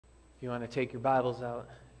If you want to take your Bibles out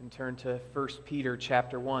and turn to 1 Peter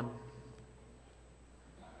chapter 1.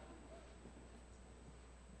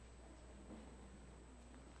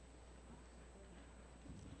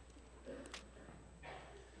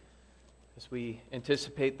 As we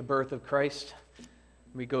anticipate the birth of Christ,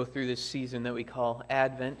 we go through this season that we call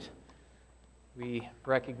Advent. We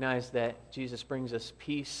recognize that Jesus brings us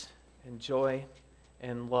peace and joy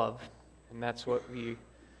and love, and that's what we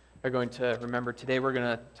are going to remember today. We're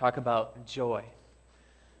going to talk about joy.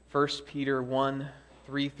 1 Peter 1,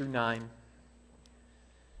 3 through 9.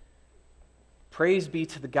 Praise be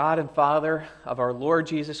to the God and Father of our Lord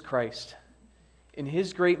Jesus Christ. In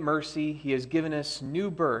His great mercy, He has given us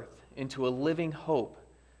new birth into a living hope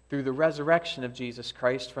through the resurrection of Jesus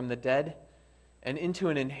Christ from the dead, and into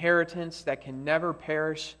an inheritance that can never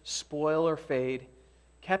perish, spoil, or fade,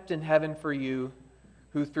 kept in heaven for you,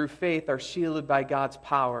 who through faith are shielded by God's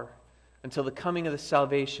power until the coming of the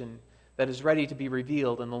salvation that is ready to be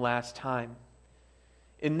revealed in the last time.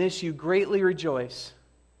 In this you greatly rejoice,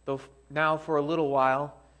 though now for a little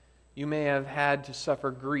while you may have had to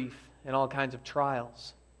suffer grief and all kinds of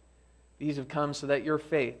trials. These have come so that your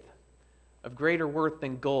faith, of greater worth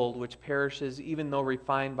than gold, which perishes even though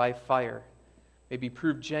refined by fire, may be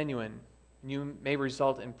proved genuine, and you may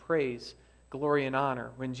result in praise, glory, and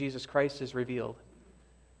honor when Jesus Christ is revealed.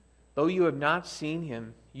 Though you have not seen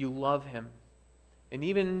Him, you love Him. And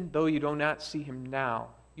even though you do not see Him now,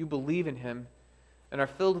 you believe in Him and are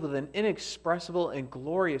filled with an inexpressible and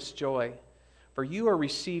glorious joy, for you are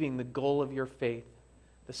receiving the goal of your faith,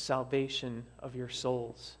 the salvation of your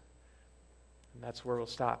souls. And that's where we'll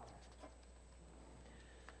stop.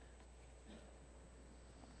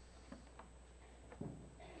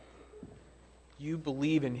 You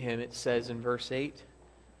believe in Him, it says in verse 8,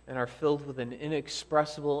 and are filled with an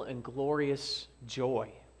inexpressible and glorious joy.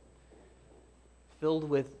 Filled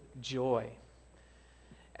with joy.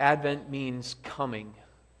 Advent means coming,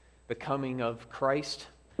 the coming of Christ,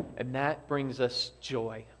 and that brings us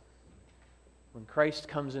joy. When Christ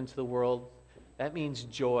comes into the world, that means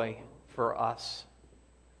joy for us.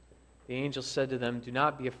 The angel said to them, "Do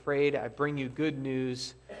not be afraid, I bring you good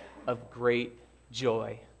news of great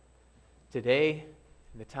joy. Today,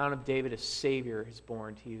 in the town of David, a Savior is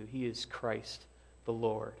born to you. He is Christ the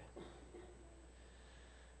Lord."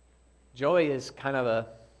 Joy is kind of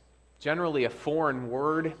generally a foreign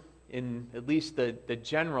word in at least the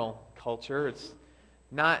general culture. It's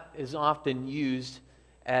not as often used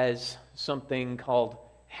as something called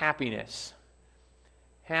happiness.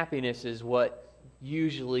 Happiness is what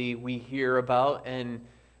usually we hear about, and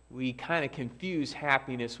we kind of confuse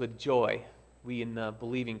happiness with joy, we in the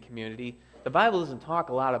believing community. The Bible doesn't talk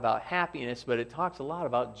a lot about happiness, but it talks a lot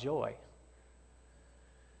about joy.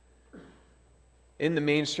 In the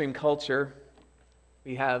mainstream culture,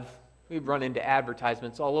 we've run into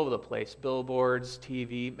advertisements all over the place. Billboards,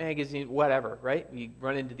 TV, magazines, whatever, right? We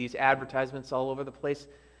run into these advertisements all over the place.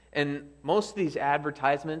 And most of these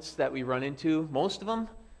advertisements that we run into, most of them,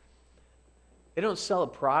 they don't sell a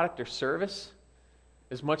product or service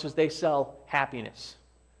as much as they sell happiness.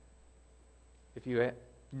 If you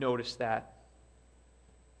notice that.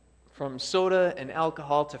 From soda and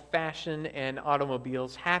alcohol to fashion and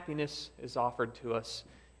automobiles, happiness is offered to us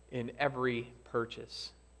in every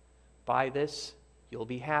purchase. Buy this, you'll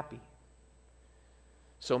be happy.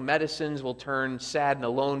 So medicines will turn sad and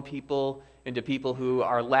alone people into people who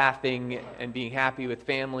are laughing and being happy with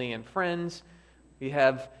family and friends. We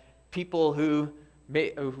have people who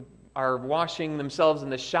are washing themselves in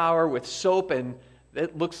the shower with soap, and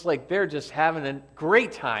it looks like they're just having a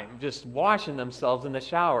great time just washing themselves in the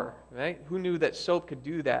shower, right? Who knew that soap could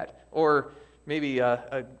do that? Or maybe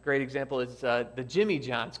a great example is the Jimmy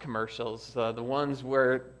John's commercials, the ones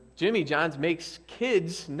where Jimmy John's makes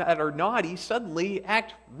kids that are naughty suddenly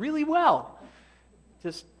act really well.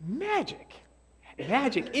 Just magic.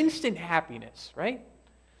 Magic, instant happiness, right?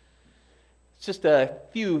 It's just a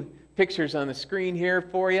few pictures on the screen here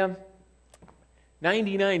for you.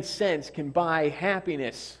 99 cents can buy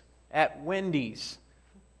happiness at Wendy's.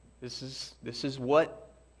 This is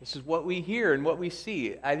what we hear and what we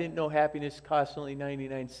see. I didn't know happiness cost only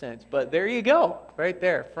 99 cents, but there you go, right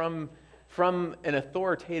there, from an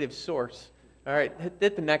authoritative source. All right,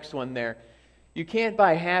 hit the next one there. You can't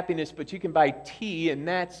buy happiness, but you can buy tea, and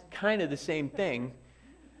that's kind of the same thing.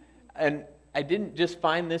 And I didn't just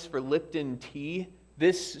find this for Lipton tea.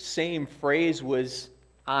 This same phrase was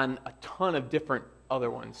on a ton of different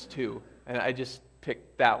other ones too, and I just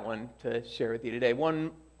picked that one to share with you today.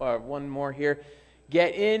 One more here.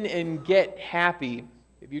 Get in and get happy.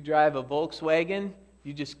 If you drive a Volkswagen,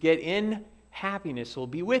 you just get in, happiness will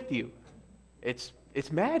be with you. It's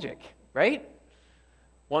It's magic, right?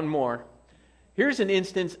 One more. Here's an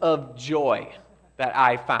instance of joy that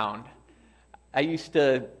I found. I used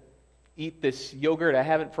to eat this yogurt. I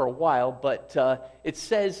haven't for a while, but it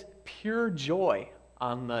says pure joy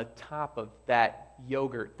on the top of that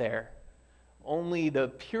yogurt there. Only the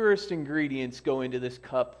purest ingredients go into this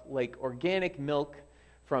cup, like organic milk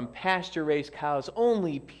from pasture-raised cows.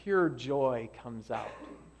 Only pure joy comes out.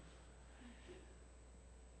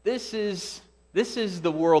 This is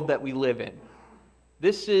the world that we live in.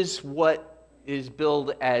 This is what is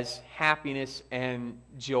billed as happiness and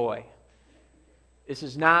joy. This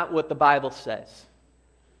is not what the Bible says.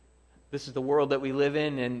 This is the world that we live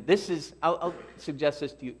in, and this is, I'll suggest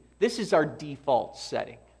this to you, this is our default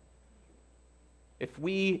setting. If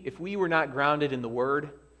we were not grounded in the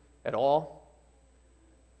Word at all,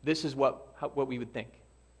 this is what we would think.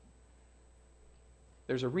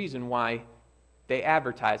 There's a reason why they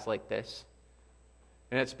advertise like this,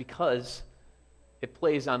 and it's because it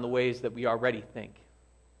plays on the ways that we already think.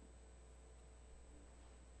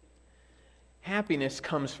 Happiness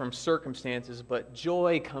comes from circumstances, but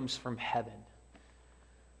joy comes from heaven.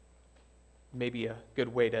 Maybe a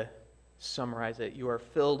good way to summarize it. You are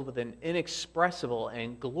filled with an inexpressible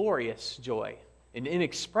and glorious joy. An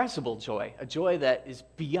inexpressible joy. A joy that is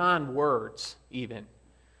beyond words, even.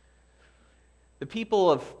 The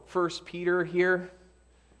people of 1 Peter here,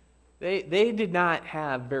 they did not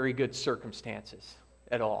have very good circumstances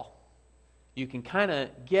at all. You can kind of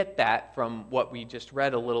get that from what we just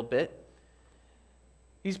read a little bit.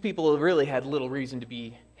 These people really had little reason to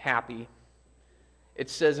be happy. It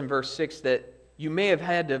says in verse 6 that you may have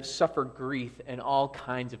had to suffer grief and all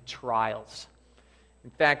kinds of trials.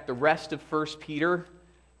 In fact, the rest of 1 Peter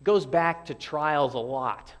goes back to trials a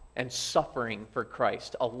lot and suffering for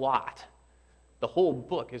Christ a lot. The whole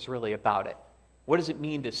book is really about it. What does it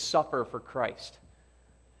mean to suffer for Christ?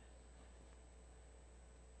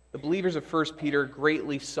 The believers of 1 Peter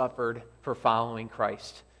greatly suffered for following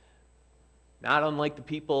Christ. Not unlike the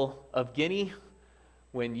people of Guinea,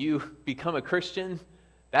 when you become a Christian,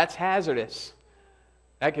 that's hazardous.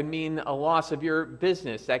 That can mean a loss of your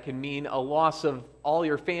business. That can mean a loss of all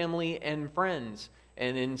your family and friends.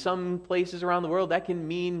 And in some places around the world, that can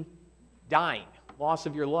mean dying, loss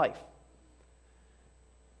of your life.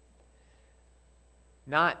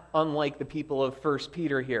 Not unlike the people of 1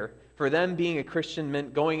 Peter here. For them, being a Christian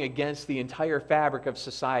meant going against the entire fabric of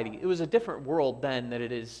society. It was a different world then than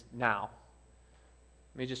it is now.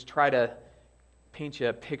 Let me just try to paint you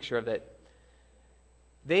a picture of it.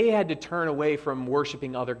 They had to turn away from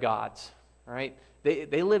worshiping other gods. All right?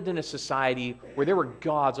 They lived in a society where there were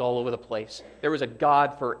gods all over the place. There was a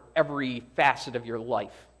god for every facet of your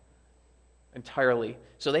life. Entirely.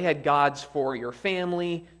 So they had gods for your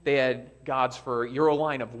family, they had gods for your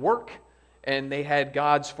line of work, and they had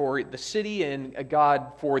gods for the city and a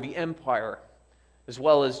god for the empire, as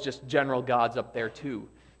well as just general gods up there too.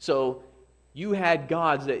 So you had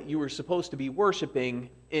gods that you were supposed to be worshiping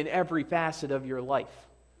in every facet of your life.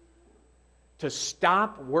 To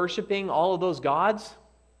stop worshiping all of those gods,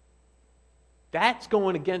 that's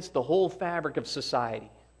going against the whole fabric of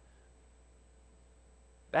society.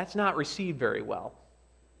 That's not received very well.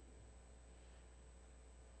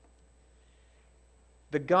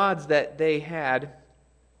 The gods that they had,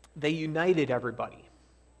 they united everybody.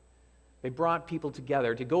 They brought people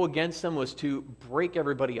together. To go against them was to break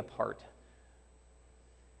everybody apart.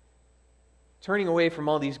 Turning away from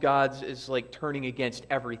all these gods is like turning against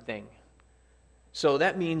everything. So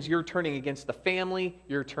that means you're turning against the family,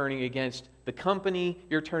 you're turning against the company,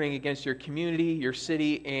 you're turning against your community, your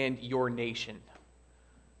city, and your nation.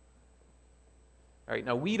 All right,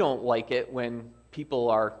 now we don't like it when people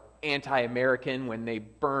are anti-American, when they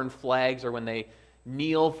burn flags, or when they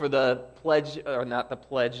kneel for the pledge, or not the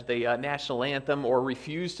pledge, the national anthem, or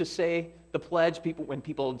refuse to say the pledge. When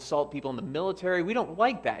people insult people in the military, we don't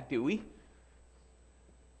like that, do we?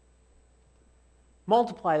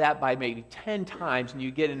 Multiply that by maybe 10 times and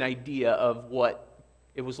you get an idea of what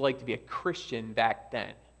it was like to be a Christian back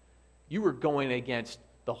then. You were going against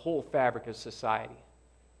the whole fabric of society.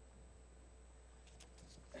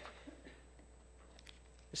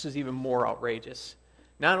 This is even more outrageous.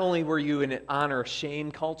 Not only were you in an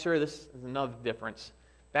honor-shame culture, this is another difference.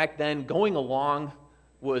 Back then, going along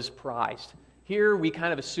was prized. Here, we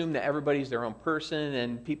kind of assume that everybody's their own person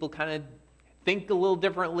and people kind of think a little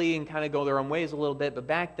differently and kind of go their own ways a little bit. But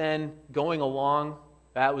back then, going along,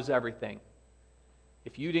 that was everything.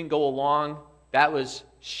 If you didn't go along, that was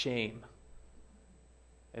shame.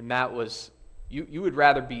 And that was, you would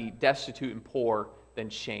rather be destitute and poor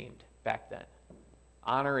than shamed back then.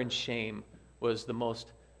 Honor and shame was the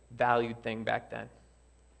most valued thing back then.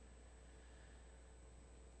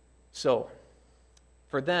 So,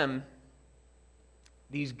 for them,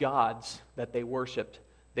 these gods that they worshipped,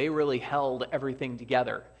 they really held everything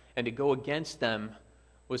together. And to go against them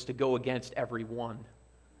was to go against everyone.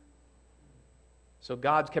 So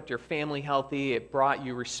God's kept your family healthy. It brought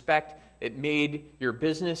you respect. It made your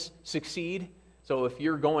business succeed. So if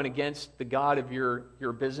you're going against the God of your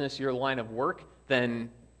business, your line of work, then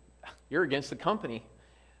you're against the company.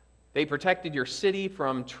 They protected your city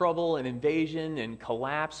from trouble and invasion and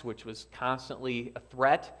collapse, which was constantly a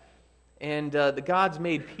threat. And the gods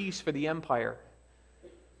made peace for the empire.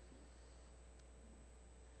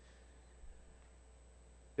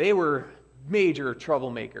 They were major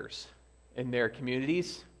troublemakers in their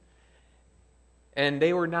communities, and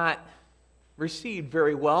they were not received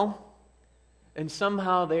very well, and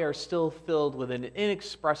somehow they are still filled with an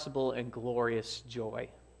inexpressible and glorious joy.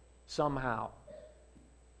 Somehow.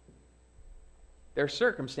 Their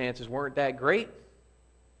circumstances weren't that great,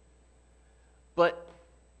 but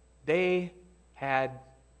they had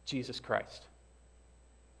Jesus Christ.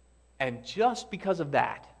 And just because of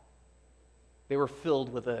that, they were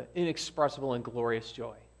filled with an inexpressible and glorious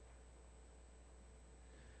joy.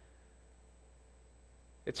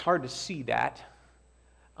 It's hard to see that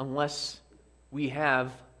unless we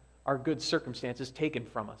have our good circumstances taken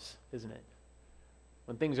from us, isn't it?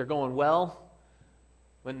 When things are going well,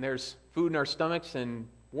 when there's food in our stomachs and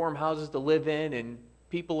warm houses to live in and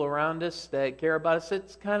people around us that care about us,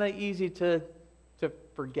 it's kind of easy to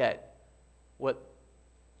forget what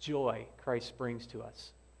joy Christ brings to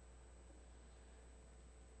us.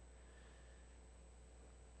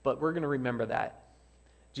 But we're going to remember that.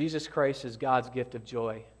 Jesus Christ is God's gift of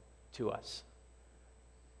joy to us.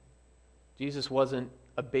 Jesus wasn't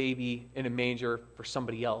a baby in a manger for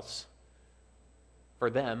somebody else. For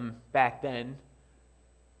them, back then,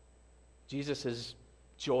 Jesus is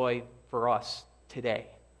joy for us today.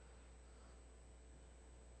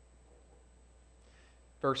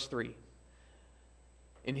 Verse 3.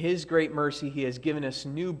 In His great mercy, He has given us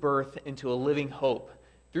new birth into a living hope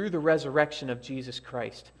through the resurrection of Jesus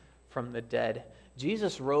Christ from the dead.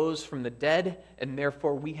 Jesus rose from the dead, and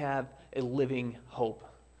therefore we have a living hope.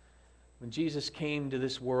 When Jesus came to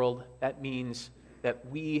this world, that means that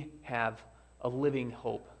we have a living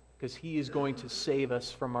hope, because He is going to save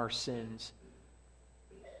us from our sins.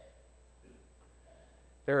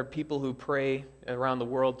 There are people who pray around the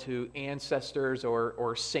world to ancestors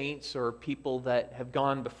or saints or people that have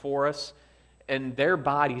gone before us, and their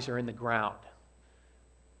bodies are in the ground.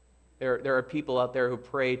 There are people out there who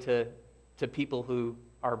pray to people who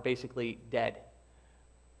are basically dead.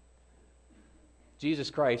 Jesus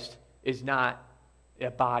Christ is not a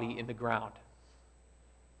body in the ground.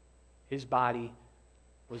 His body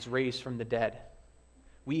was raised from the dead.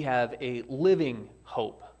 We have a living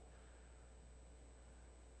hope.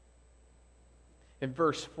 In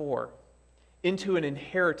verse 4, into an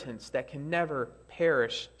inheritance that can never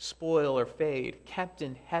perish, spoil, or fade, kept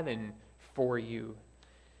in heaven for you.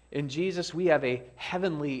 In Jesus, we have a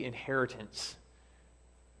heavenly inheritance.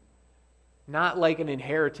 Not like an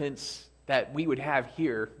inheritance that we would have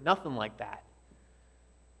here. Nothing like that.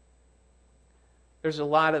 There's a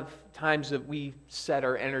lot of times that we set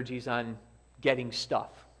our energies on getting stuff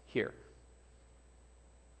here.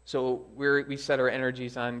 So we set our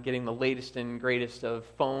energies on getting the latest and greatest of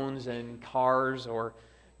phones and cars or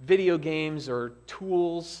video games or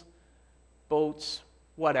tools, boats,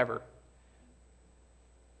 whatever.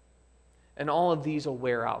 And all of these will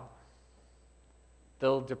wear out.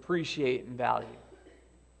 They'll depreciate in value.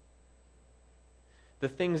 The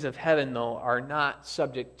things of heaven, though, are not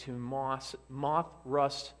subject to moth,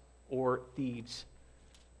 rust, or thieves.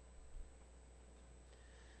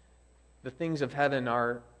 The things of heaven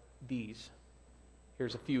are these.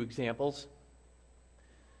 Here's a few examples.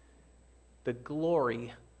 The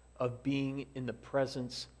glory of being in the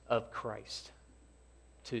presence of Christ.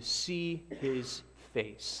 To see His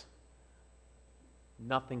face.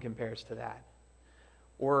 Nothing compares to that.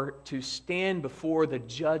 Or to stand before the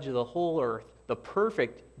judge of the whole earth, the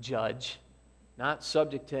perfect judge, not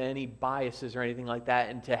subject to any biases or anything like that,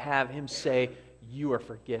 and to have Him say, "You are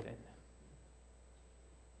forgiven."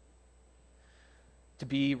 To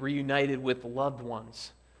be reunited with loved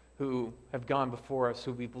ones who have gone before us,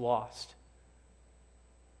 who we've lost.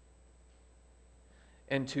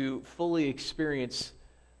 And to fully experience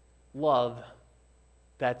love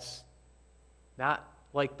that's not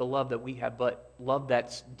like the love that we have, but love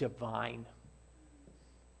that's divine.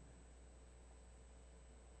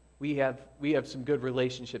 We have some good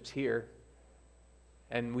relationships here,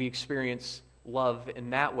 and we experience love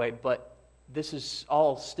in that way, but this is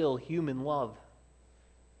all still human love.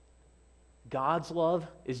 God's love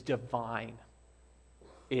is divine.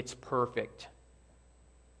 It's perfect.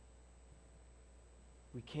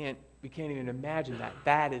 We can't even imagine that.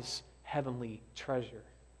 That is heavenly treasure.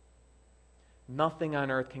 Nothing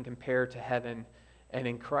on earth can compare to heaven, and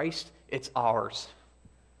in Christ, it's ours.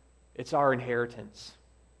 It's our inheritance.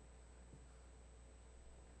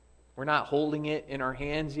 We're not holding it in our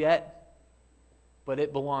hands yet, but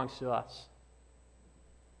it belongs to us.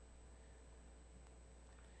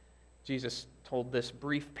 Jesus told this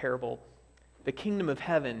brief parable. The kingdom of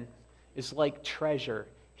heaven is like treasure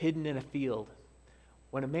hidden in a field.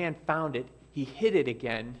 When a man found it, he hid it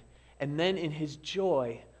again, and then in his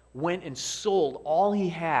joy went and sold all he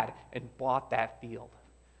had and bought that field.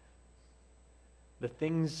 The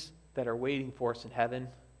things that are waiting for us in heaven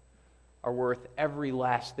are worth every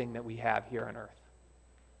last thing that we have here on earth.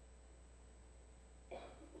 It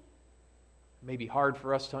may be hard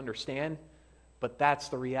for us to understand, but that's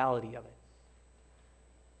the reality of it.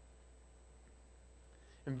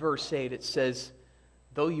 In verse 8 it says,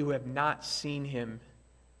 though you have not seen him,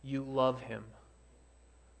 you love him.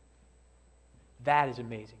 That is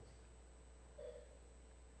amazing.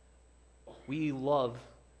 We love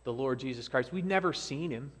the Lord Jesus Christ. We've never seen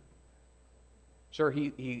him. Sure,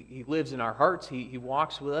 he lives in our hearts. He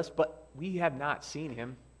walks with us, but we have not seen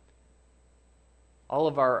him. All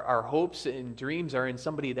of our hopes and dreams are in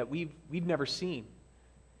somebody that we've never seen.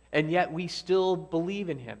 And yet we still believe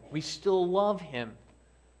in him. We still love him.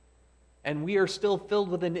 And we are still filled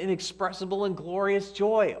with an inexpressible and glorious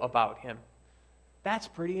joy about him. That's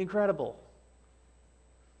pretty incredible.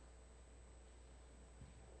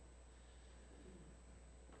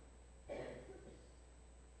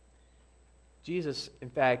 Jesus,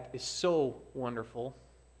 in fact, is so wonderful,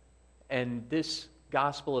 and this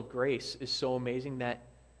gospel of grace is so amazing that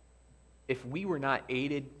if we were not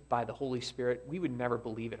aided by the Holy Spirit, we would never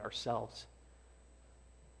believe it ourselves.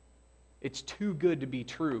 It's too good to be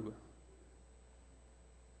true.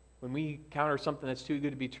 When we encounter something that's too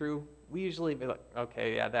good to be true, we usually be like,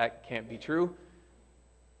 okay, yeah, that can't be true.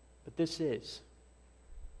 But this is.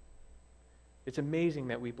 It's amazing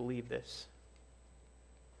that we believe this.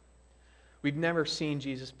 We've never seen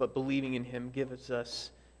Jesus, but believing in him gives us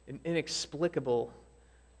an inexplicable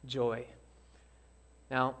joy.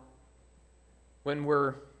 Now, when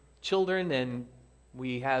we're children and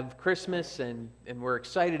we have Christmas and we're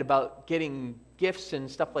excited about getting gifts and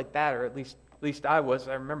stuff like that, or at least I was.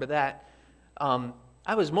 I remember that.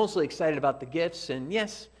 I was mostly excited about the gifts, and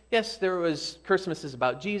yes, there was Christmas is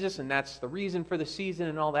about Jesus, and that's the reason for the season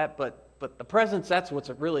and all that. But the presents, that's what's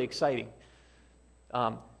really exciting.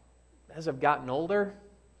 As I've gotten older,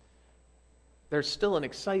 there's still an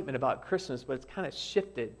excitement about Christmas, but it's kind of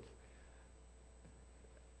shifted.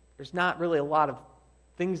 There's not really a lot of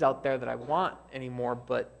things out there that I want anymore,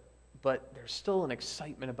 but there's still an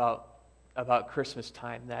excitement about Christmas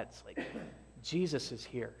time that's like, Jesus is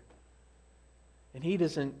here. And he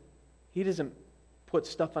doesn't put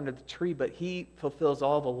stuff under the tree, but he fulfills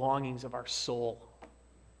all the longings of our soul.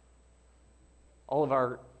 All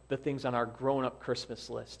of the things on our grown-up Christmas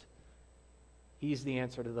list. He's the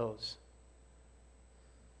answer to those.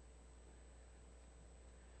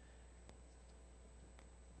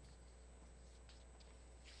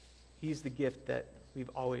 He's the gift that we've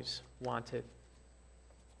always wanted.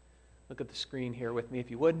 Look at the screen here with me, if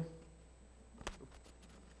you would.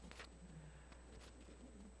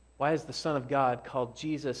 Why is the Son of God called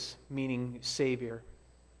Jesus, meaning Savior?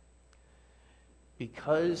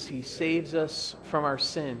 Because he saves us from our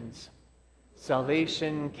sins.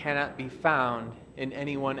 Salvation cannot be found in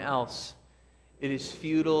anyone else. It is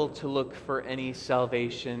futile to look for any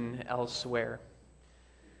salvation elsewhere.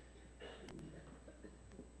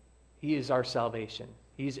 He is our salvation.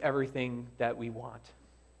 He's everything that we want.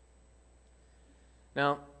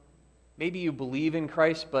 Now, maybe you believe in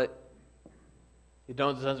Christ, but it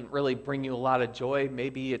doesn't really bring you a lot of joy.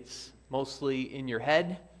 Maybe it's mostly in your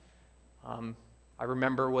head. I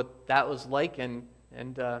remember what that was like, and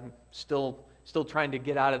still trying to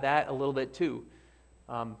get out of that a little bit too.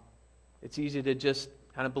 It's easy to just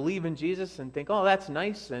kind of believe in Jesus and think, oh, that's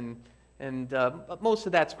nice, but most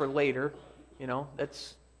of that's for later. You know,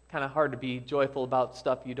 that's kind of hard to be joyful about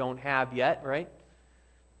stuff you don't have yet, right?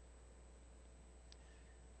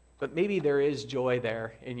 But maybe there is joy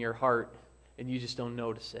there in your heart, and you just don't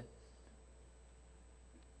notice it.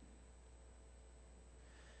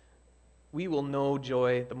 We will know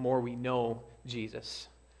joy the more we know Jesus.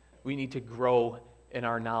 We need to grow in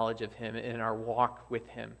our knowledge of him, in our walk with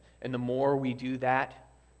him. And the more we do that,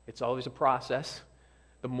 it's always a process.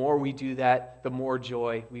 The more we do that, the more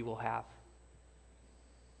joy we will have.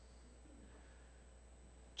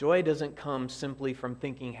 Joy doesn't come simply from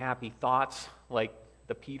thinking happy thoughts like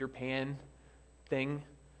the Peter Pan thing.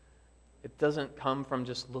 It doesn't come from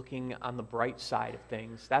just looking on the bright side of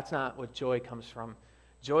things. That's not what joy comes from.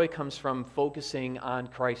 Joy comes from focusing on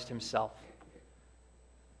Christ himself.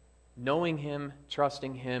 Knowing him,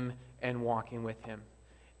 trusting him, and walking with him.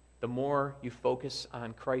 The more you focus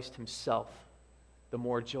on Christ himself, the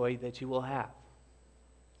more joy that you will have.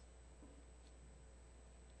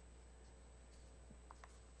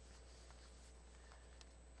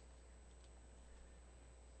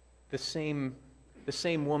 The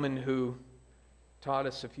same woman who taught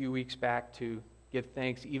us a few weeks back to give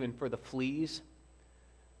thanks even for the fleas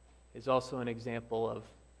is also an example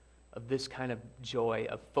of this kind of joy,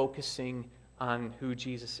 of focusing on who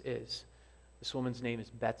Jesus is. This woman's name is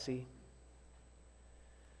Betsy.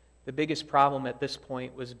 The biggest problem at this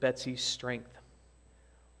point was Betsy's strength.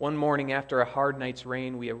 One morning after a hard night's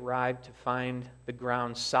rain, we arrived to find the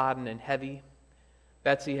ground sodden and heavy.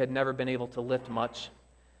 Betsy had never been able to lift much.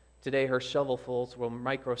 Today her shovelfuls were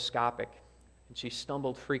microscopic, and she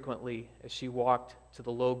stumbled frequently as she walked to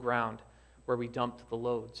the low ground where we dumped the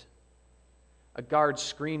loads. A guard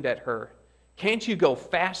screamed at her, "Can't you go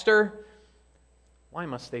faster?" Why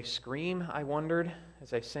must they scream, I wondered,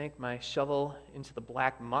 as I sank my shovel into the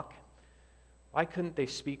black muck. Why couldn't they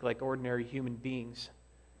speak like ordinary human beings?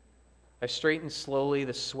 I straightened slowly,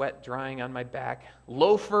 the sweat drying on my back.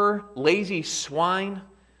 "Loafer, lazy swine!"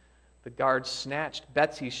 The guard snatched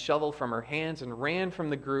Betsy's shovel from her hands and ran from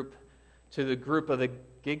the group to the group of the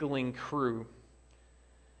giggling crew,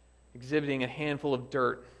 exhibiting a handful of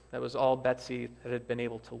dirt that was all Betsy had been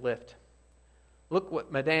able to lift. "Look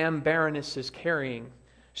what Madame Baroness is carrying.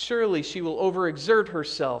 Surely she will overexert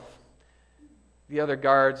herself." The other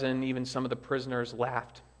guards and even some of the prisoners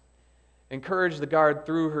laughed. Encouraged, the guard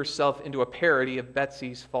threw herself into a parody of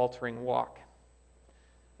Betsy's faltering walk.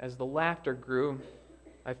 As the laughter grew,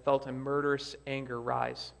 I felt a murderous anger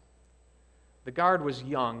rise. The guard was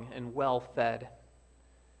young and well-fed.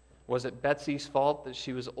 Was it Betsy's fault that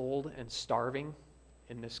she was old and starving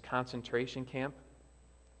in this concentration camp?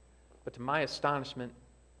 But to my astonishment,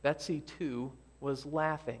 Betsy too was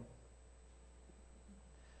laughing.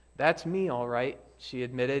 "That's me, all right," she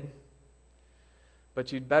admitted.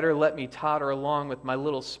 "But you'd better let me totter along with my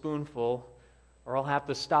little spoonful, or I'll have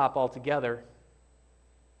to stop altogether."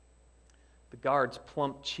 The guard's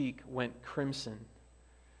plump cheek went crimson.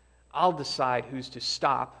 "I'll decide who's to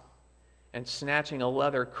stop." And snatching a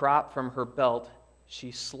leather crop from her belt,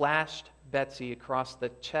 she slashed Betsy across the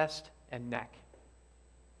chest and neck.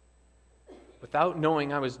 Without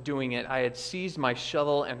knowing I was doing it, I had seized my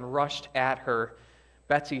shovel and rushed at her.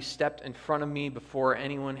 Betsy stepped in front of me before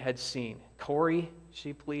anyone had seen. "Corey,"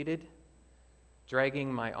 she pleaded,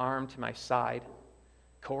 dragging my arm to my side.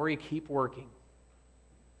 "Corey, keep working."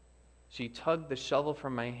 She tugged the shovel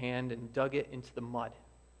from my hand and dug it into the mud.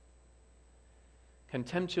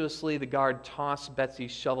 Contemptuously, the guard tossed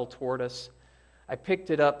Betsy's shovel toward us. I picked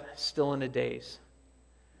it up, still in a daze.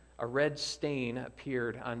 A red stain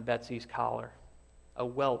appeared on Betsy's collar. A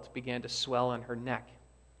welt began to swell on her neck.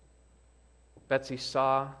 Betsy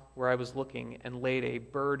saw where I was looking and laid a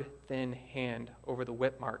bird-thin hand over the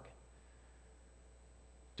whip mark.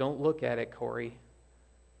 "Don't look at it, Corey.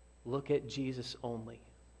 Look at Jesus only."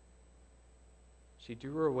 She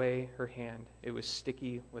drew away her hand. It was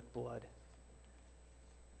sticky with blood.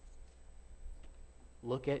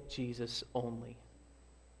 Look at Jesus only.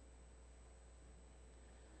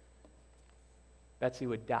 Betsy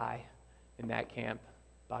would die in that camp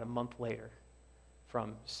about a month later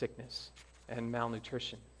from sickness and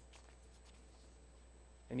malnutrition.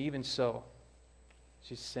 And even so,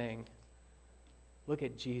 she's saying, "Look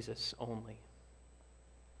at Jesus only."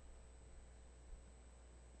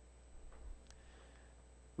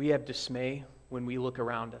 We have dismay when we look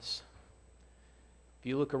around us. If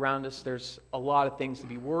you look around us, there's a lot of things to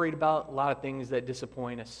be worried about, a lot of things that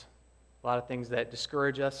disappoint us, a lot of things that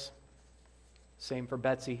discourage us. Same for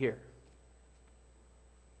Betsy here.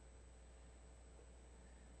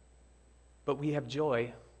 But we have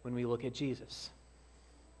joy when we look at Jesus.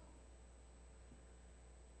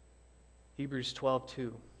 Hebrews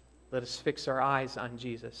 12:2. Let us fix our eyes on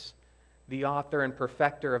Jesus, the author and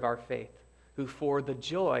perfecter of our faith, who for the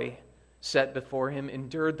joy set before him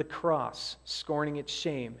endured the cross, scorning its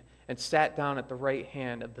shame, and sat down at the right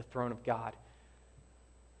hand of the throne of God.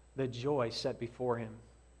 The joy set before him.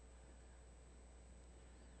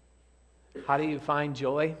 How do you find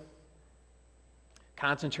joy?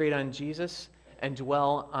 Concentrate on Jesus and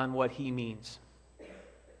dwell on what he means.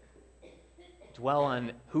 Dwell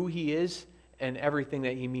on who he is and everything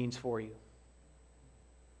that he means for you.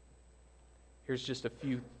 Here's just a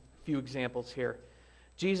few examples here.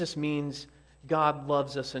 Jesus means God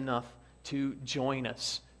loves us enough to join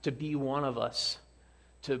us, to be one of us,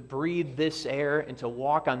 to breathe this air and to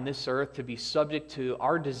walk on this earth, to be subject to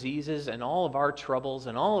our diseases and all of our troubles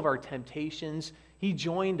and all of our temptations. He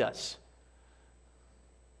joined us.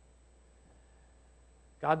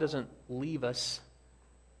 God doesn't leave us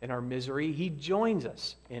in our misery. He joins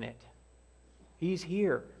us in it. He's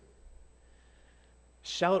here.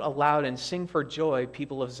 Shout aloud and sing for joy,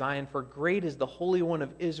 people of Zion, for great is the Holy One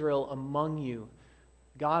of Israel among you.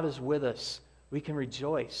 God is with us. We can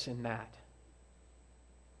rejoice in that.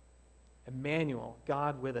 Emmanuel,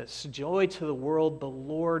 God with us. Joy to the world, the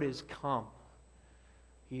Lord is come.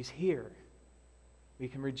 He's here. We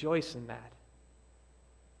can rejoice in that.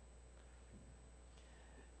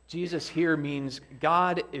 Jesus here means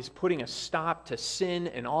God is putting a stop to sin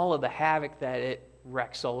and all of the havoc that it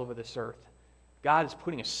wrecks all over this earth. God is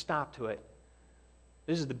putting a stop to it.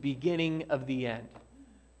 This is the beginning of the end.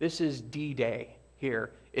 This is D-Day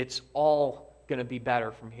here. It's all going to be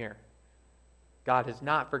better from here. God has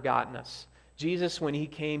not forgotten us. Jesus, when he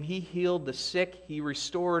came, he healed the sick. He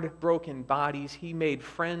restored broken bodies. He made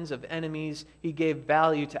friends of enemies. He gave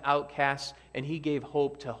value to outcasts, and he gave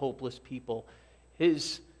hope to hopeless people.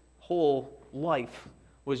 His whole life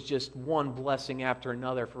was just one blessing after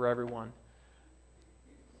another for everyone.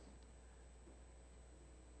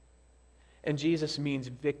 And Jesus means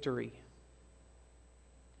victory.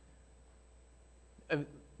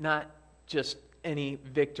 Not just any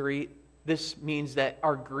victory. This means that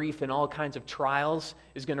our grief and all kinds of trials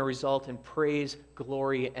is going to result in praise,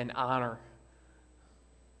 glory, and honor.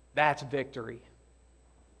 That's victory.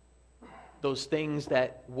 Those things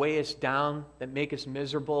that weigh us down, that make us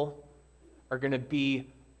miserable, are going to be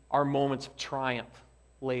our moments of triumph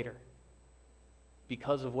later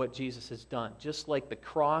because of what Jesus has done. Just like the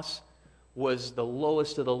cross was the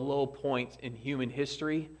lowest of the low points in human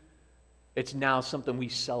history, it's now something we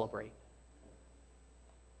celebrate.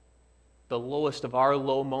 The lowest of our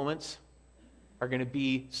low moments are going to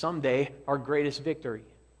be someday our greatest victory,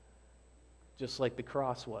 just like the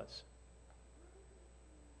cross was.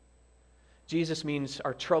 Jesus means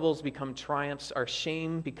our troubles become triumphs, our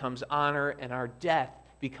shame becomes honor, and our death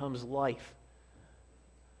becomes life.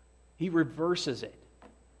 He reverses it.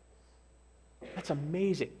 That's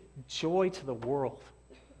amazing. Joy to the world.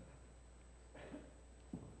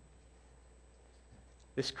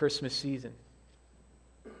 This Christmas season,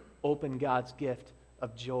 open God's gift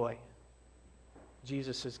of joy.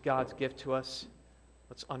 Jesus is God's gift to us.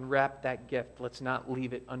 Let's unwrap that gift. Let's not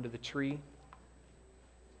leave it under the tree.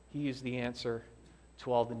 He is the answer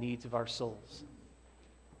to all the needs of our souls.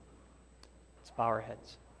 Let's bow our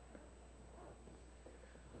heads.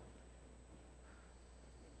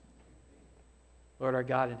 Lord our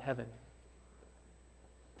God in heaven,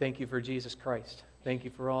 thank you for Jesus Christ. Thank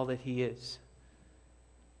you for all that he is.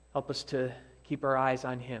 Help us to keep our eyes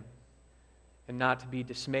on him and not to be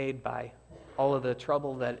dismayed by all of the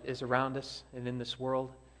trouble that is around us and in this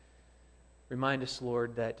world. Remind us,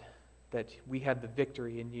 Lord, that we have the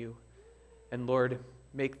victory in you. And Lord,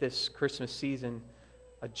 make this Christmas season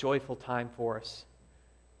a joyful time for us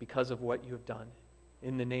because of what you have done.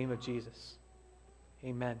 In the name of Jesus,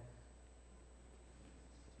 amen.